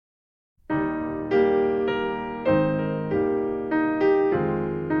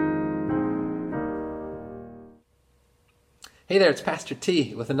Hey there, it's Pastor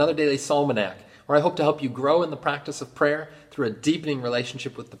T with another Daily Psalmanac, where I hope to help you grow in the practice of prayer through a deepening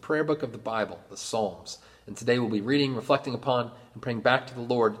relationship with the prayer book of the Bible, the Psalms. And today we'll be reading, reflecting upon, and praying back to the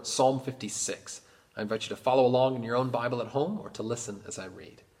Lord, Psalm 56. I invite you to follow along in your own Bible at home or to listen as I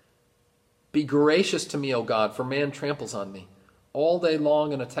read. Be gracious to me, O God, for man tramples on me. All day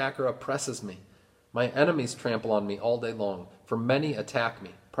long an attacker oppresses me. My enemies trample on me all day long, for many attack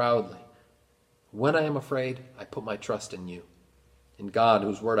me proudly. When I am afraid, I put my trust in you. In God,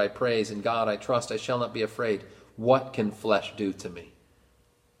 whose word I praise, in God I trust, I shall not be afraid. What can flesh do to me?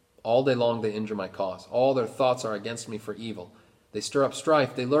 All day long they injure my cause. All their thoughts are against me for evil. They stir up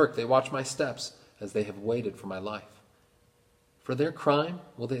strife, they lurk, they watch my steps, as they have waited for my life. For their crime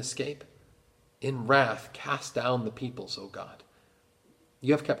will they escape? In wrath cast down the peoples, O God.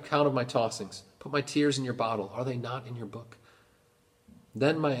 You have kept count of my tossings. Put my tears in your bottle. Are they not in your book?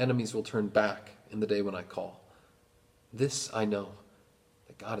 Then my enemies will turn back in the day when I call. This I know,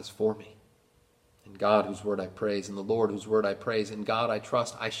 that God is for me. In God, whose word I praise, in the Lord, whose word I praise, in God I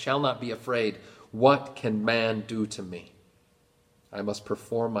trust, I shall not be afraid. What can man do to me? I must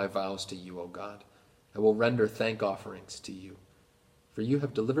perform my vows to you, O God. I will render thank offerings to you. For you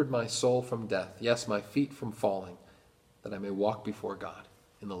have delivered my soul from death, yes, my feet from falling, that I may walk before God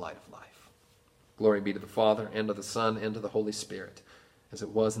in the light of life. Glory be to the Father, and to the Son, and to the Holy Spirit, as it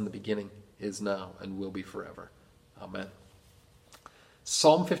was in the beginning, is now, and will be forever. Amen.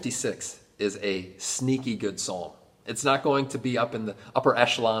 Psalm 56 is a sneaky good psalm. It's not going to be up in the upper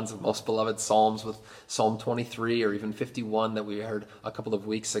echelons of most beloved psalms with Psalm 23 or even 51 that we heard a couple of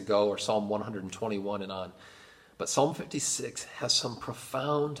weeks ago, or Psalm 121 and on. But Psalm 56 has some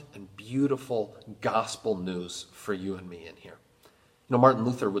profound and beautiful gospel news for you and me in here. You know, Martin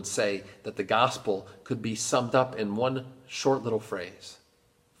Luther would say that the gospel could be summed up in one short little phrase: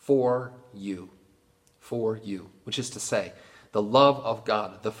 for you, which is to say, the love of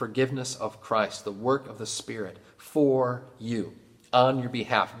God, the forgiveness of Christ, the work of the Spirit for you, on your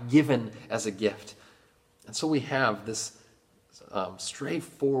behalf, given as a gift. And so we have this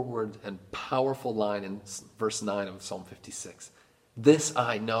straightforward and powerful line in verse 9 of Psalm 56. This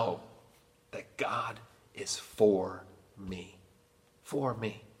I know, that God is for me,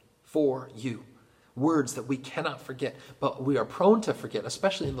 for you. Words that we cannot forget, but we are prone to forget,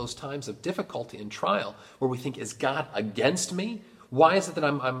 especially in those times of difficulty and trial, where we think, is God against me? Why is it that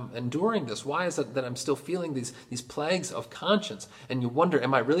I'm enduring this? Why is it that I'm still feeling these plagues of conscience? And you wonder,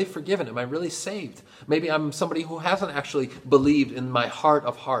 am I really forgiven? Am I really saved? Maybe I'm somebody who hasn't actually believed in my heart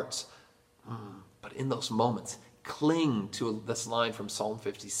of hearts. But in those moments, cling to this line from Psalm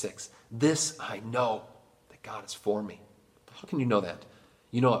 56. This I know, that God is for me. How can you know that?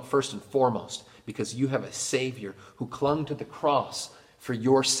 You know it first and foremost because you have a Savior who clung to the cross for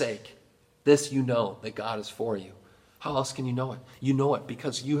your sake. This you know, that God is for you. How else can you know it? You know it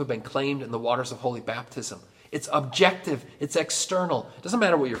because you have been claimed in the waters of holy baptism. It's objective. It's external. It doesn't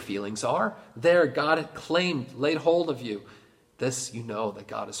matter what your feelings are. There, God had claimed, laid hold of you. This you know, that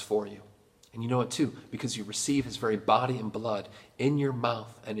God is for you. And you know it too because you receive his very body and blood in your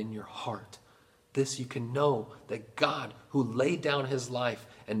mouth and in your heart. This you can know, that God, who laid down his life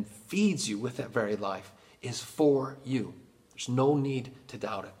and feeds you with that very life, is for you. There's no need to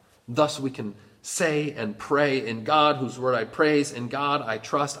doubt it. Thus we can say and pray, in God, whose word I praise, in God I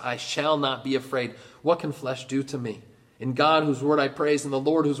trust, I shall not be afraid. What can flesh do to me? In God, whose word I praise, in the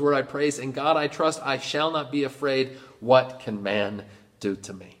Lord, whose word I praise, in God I trust, I shall not be afraid. What can man do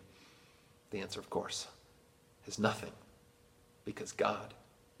to me? The answer, of course, is nothing, because God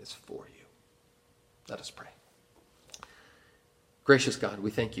is for you. Let us pray. Gracious God,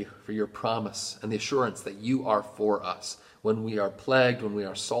 we thank you for your promise and the assurance that you are for us. When we are plagued, when we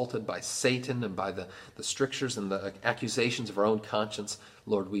are assaulted by Satan and by the strictures and the accusations of our own conscience,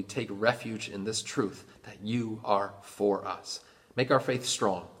 Lord, we take refuge in this truth that you are for us. Make our faith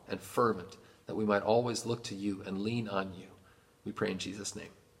strong and fervent, that we might always look to you and lean on you. We pray in Jesus'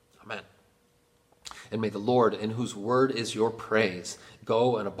 name. Amen. And may the Lord, in whose word is your praise,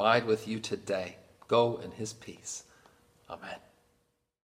 go and abide with you today. Go in his peace. Amen.